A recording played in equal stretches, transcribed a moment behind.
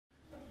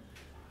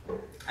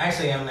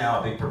Actually, I'm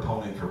now a big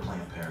proponent for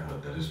Planned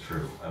Parenthood. That is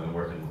true. I've been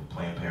working with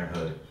Planned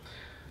Parenthood.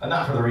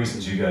 Not for the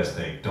reasons you guys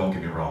think. Don't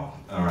get me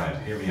wrong. All right,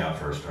 hear me out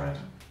first, right?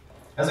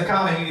 As a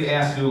comic, you get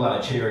asked to do a lot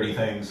of charity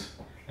things.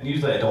 And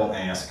usually I don't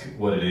ask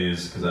what it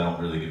is because I don't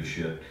really give a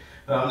shit.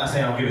 I'm not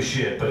saying I don't give a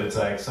shit, but it's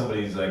like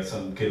somebody's like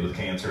some kid with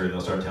cancer and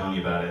they'll start telling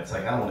you about it. It's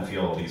like, I don't want to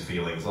feel all these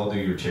feelings. I'll do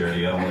your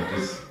charity. I don't want to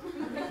just,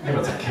 maybe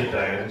it's a kid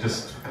dying.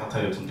 Just, I'll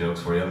tell you some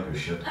jokes for you. I don't give a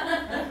shit.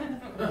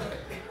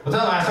 But then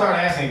I started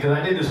asking, because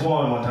I did this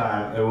one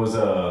time. It was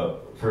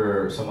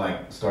for some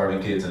like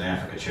starving kids in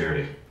Africa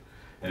charity.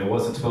 And it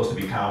wasn't supposed to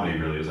be comedy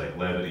really. It was like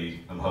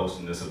levity. I'm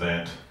hosting this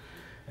event.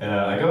 And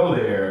I go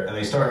there and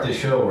they start this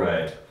show,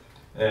 right?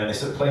 And they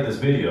play this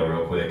video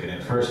real quick. And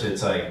at first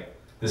it's like,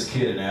 this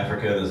kid in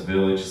Africa, this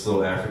village, this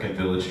little African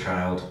village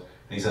child, and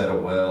he's at a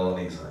well,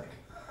 and he's like,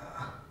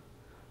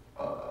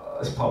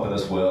 he's pumping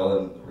this well,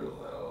 and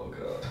oh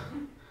God,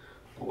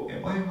 boy,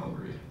 am I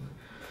hungry.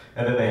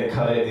 And then they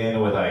cut it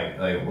in with like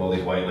all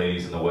these white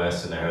ladies in the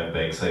West, and they're having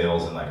bake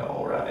sales, and like,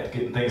 all right,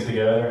 getting things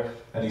together,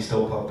 and he's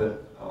still pumping.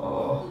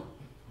 Oh,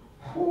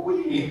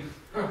 whoo-wee.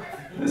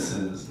 This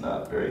is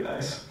not very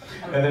nice.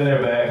 And then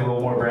they're back, a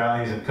little more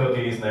brownies and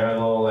cookies, and they're in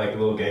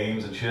little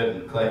games and shit,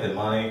 and collecting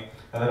money.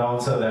 And then all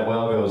of a sudden that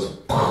well goes,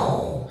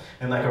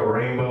 and like a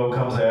rainbow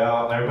comes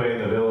out, and everybody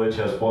in the village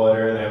has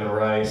water, and they're having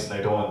rice, and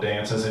they're doing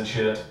dances and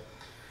shit.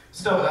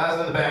 So I was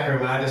in the back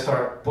room, and I just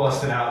start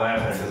busting out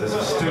laughing, because it's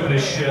the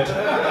stupidest shit. The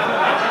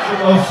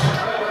most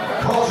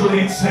culturally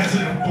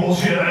insensitive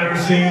bullshit I've ever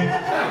seen.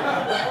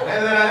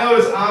 And then I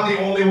notice I'm the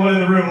only one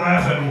in the room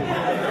laughing,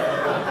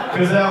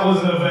 because that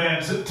was an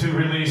event to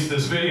release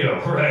this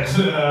video, right?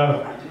 So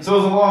it was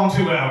a long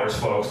 2 hours,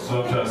 folks,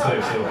 so I'm trying to say.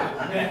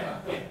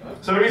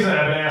 So the reason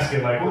I've been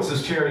asking, like, what's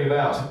this charity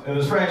about? And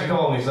this friend, she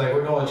called me, she's like,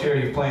 we're doing a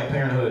charity of Planned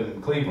Parenthood in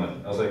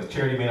Cleveland. I was like,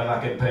 charity mean I'm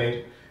not getting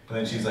paid? And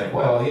then she's like,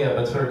 well, yeah,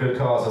 but it's for a good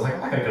cause. I was like,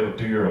 I'm not gonna go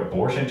do your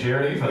abortion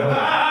charity for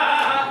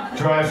that.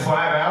 Drive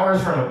 5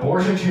 hours for an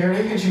abortion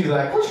charity? And she's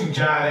like, what you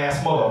giant ass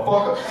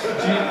motherfucker?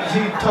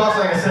 She talks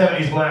like a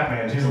 70s black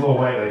man. She's a little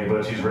white lady,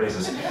 but she's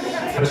racist.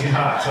 But she's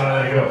hot, so I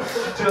let it go.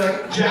 She's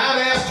like,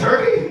 giant ass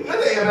turkey? That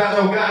ain't about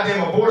no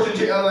goddamn abortion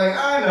charity. I was like,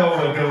 I know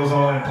what goes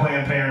on in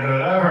Planned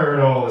Parenthood. I've heard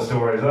all the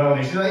stories.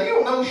 She's like, you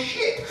don't know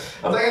shit.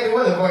 I was like,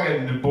 what the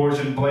fucking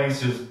abortion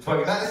place just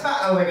fucking, it's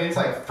not like, it's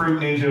like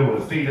Fruit Ninja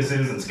with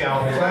fetuses and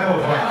scalpels. I know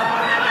what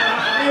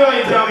fucking, you know,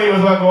 you tell me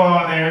what's going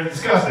on there. It's a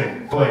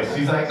disgusting place.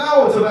 She's like,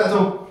 no, it's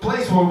a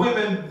place where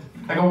women,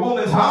 like a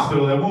woman's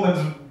hospital, I was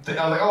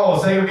like, oh, a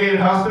segregated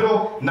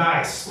hospital?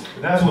 Nice.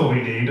 That's what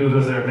we need.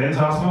 Is there a men's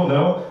hospital?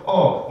 No.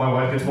 Oh, my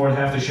wife gets more than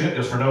half the shit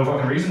just for no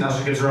fucking reason. Now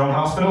she gets her own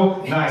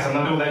hospital? Nice. I'm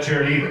not doing that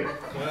charity either.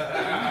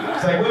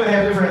 It's like women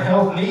have different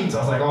health needs.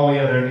 I was like, oh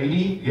yeah, they're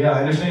needy? Yeah,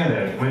 I understand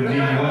that. Women needy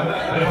women.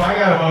 But if I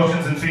got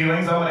emotions and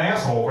feelings, I'm an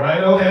asshole,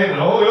 right? Okay, but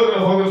oh, you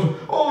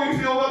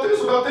feel about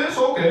this?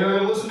 Okay, I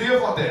gotta listen to you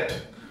about that.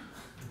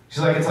 She's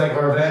like, it's like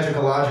our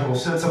vagicological,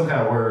 some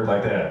kind of word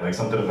like that. Like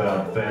something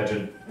about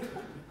vagin.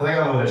 I think I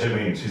don't know what that shit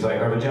means. She's like,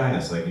 our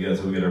vaginas. Like,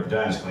 so we get our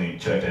vaginas cleaned,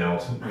 checked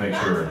out, make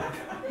sure.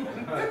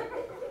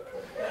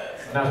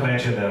 Not to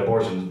mention that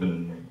abortion's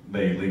been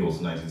made legal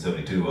since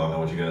 1972. I don't know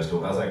what you guys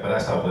do. I was like, but I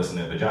stopped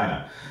listening to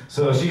vagina.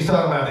 So she's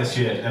talking about this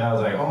shit, and I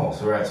was like, oh,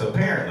 so right. So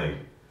apparently,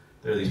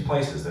 there are these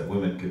places that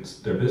women get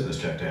their business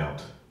checked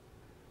out,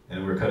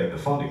 and we're cutting the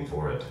funding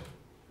for it.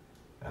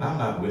 And I'm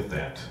not with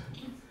that.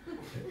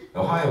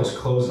 Ohio's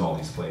closing all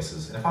these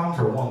places, and if I'm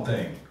for one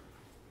thing,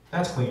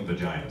 that's clean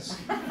vaginas.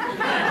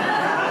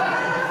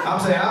 I'm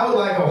saying I would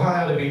like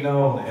Ohio to be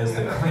known as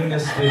the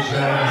cleanest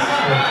vagina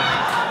state.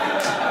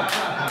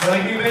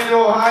 Like, you've been to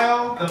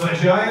Ohio? The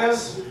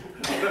vaginas?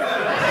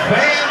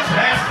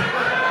 Fantastic.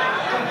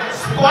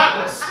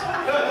 Spotless.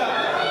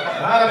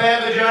 Not a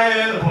bad vagina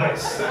in the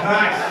place.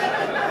 Nice.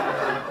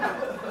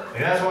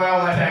 And that's where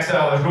all my tax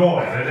dollars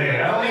going. I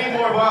don't need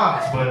more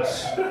bonds, but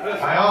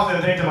I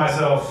often think to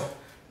myself,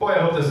 boy, I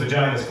hope this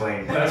vagina's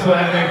clean. That's what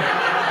I think.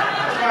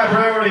 That's my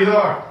priorities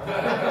are.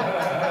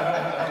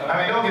 I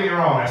mean, don't get me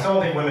wrong. I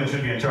still think women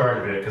should be in charge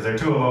of it because they're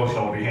too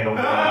emotional to be handled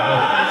by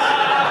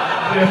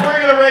But if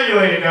we're going to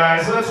regulate it,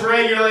 guys, let's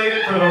regulate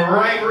it for the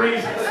right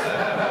reasons.